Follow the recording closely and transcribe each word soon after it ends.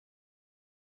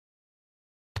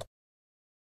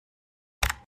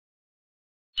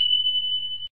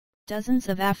Dozens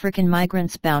of African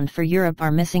migrants bound for Europe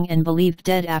are missing and believed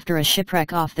dead after a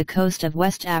shipwreck off the coast of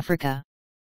West Africa.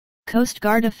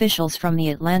 Coastguard officials from the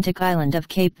Atlantic island of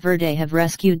Cape Verde have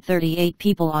rescued 38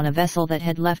 people on a vessel that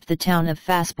had left the town of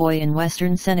Fass Boye in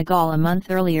western Senegal a month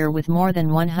earlier with more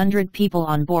than 100 people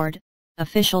on board,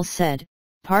 officials said,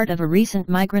 part of a recent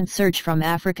migrant search from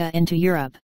Africa into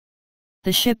Europe.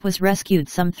 The ship was rescued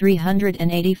some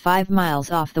 385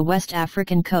 miles off the West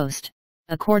African coast,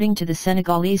 according to the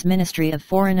Senegalese Ministry of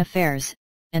Foreign Affairs,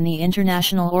 and the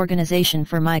International Organization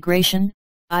for Migration,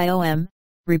 IOM,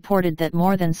 reported that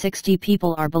more than 60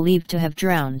 people are believed to have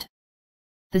drowned.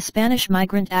 The Spanish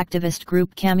migrant activist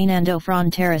group Caminando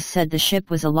Fronteras said the ship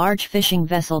was a large fishing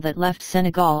vessel that left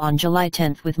Senegal on July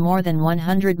 10 with more than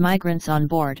 100 migrants on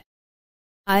board.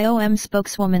 IOM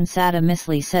spokeswoman Sada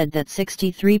Msehli said that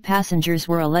 63 passengers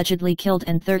were allegedly killed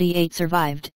and 38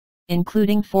 survived,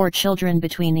 including 4 children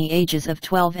between the ages of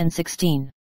 12 and 16.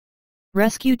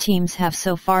 Rescue teams have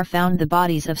so far found the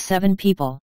bodies of 7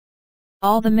 people.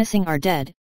 All the missing are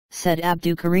dead, said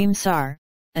Abdou Karim Sarr,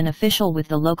 an official with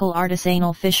the local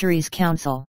Artisanal Fisheries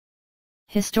Council.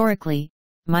 Historically,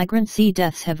 migrant sea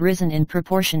deaths have risen in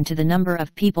proportion to the number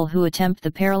of people who attempt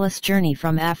the perilous journey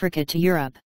from Africa to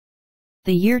Europe.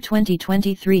 The year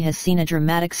 2023 has seen a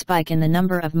dramatic spike in the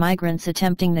number of migrants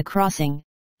attempting the crossing,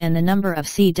 and the number of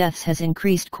sea deaths has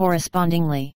increased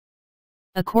correspondingly.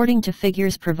 According to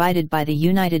figures provided by the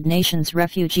United Nations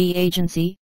Refugee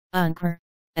Agency, UNHCR,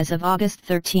 as of August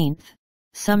 13,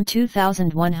 some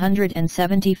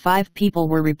 2,175 people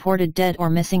were reported dead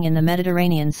or missing in the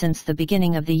Mediterranean since the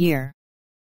beginning of the year.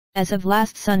 As of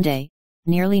last Sunday,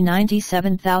 nearly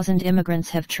 97,000 immigrants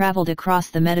have traveled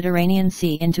across the Mediterranean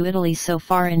Sea into Italy so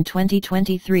far in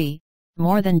 2023,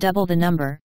 more than double the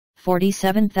number,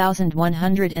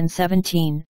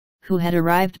 47,117, who had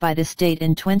arrived by this date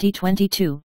in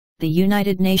 2022, the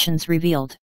United Nations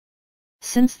revealed.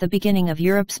 Since the beginning of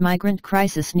Europe's migrant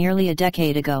crisis nearly a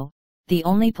decade ago, the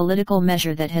only political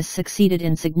measure that has succeeded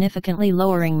in significantly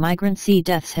lowering migrant sea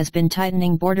deaths has been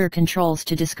tightening border controls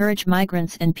to discourage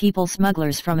migrants and people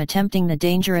smugglers from attempting the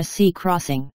dangerous sea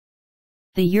crossing.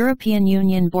 The European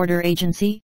Union Border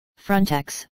Agency,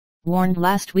 Frontex, warned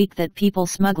last week that people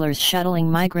smugglers shuttling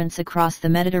migrants across the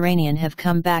Mediterranean have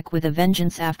come back with a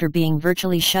vengeance after being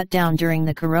virtually shut down during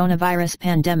the coronavirus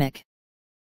pandemic.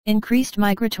 Increased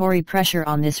migratory pressure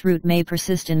on this route may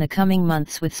persist in the coming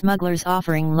months, with smugglers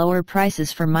offering lower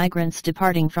prices for migrants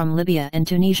departing from Libya and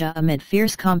Tunisia amid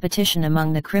fierce competition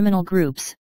among the criminal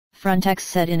groups, Frontex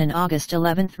said in an August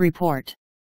 11 report.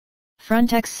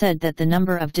 Frontex said that the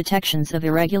number of detections of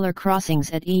irregular crossings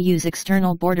at EU's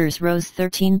external borders rose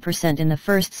 13% in the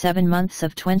first 7 months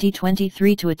of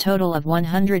 2023 to a total of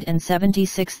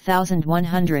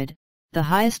 176,100. The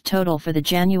highest total for the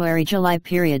January-July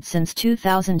period since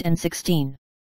 2016.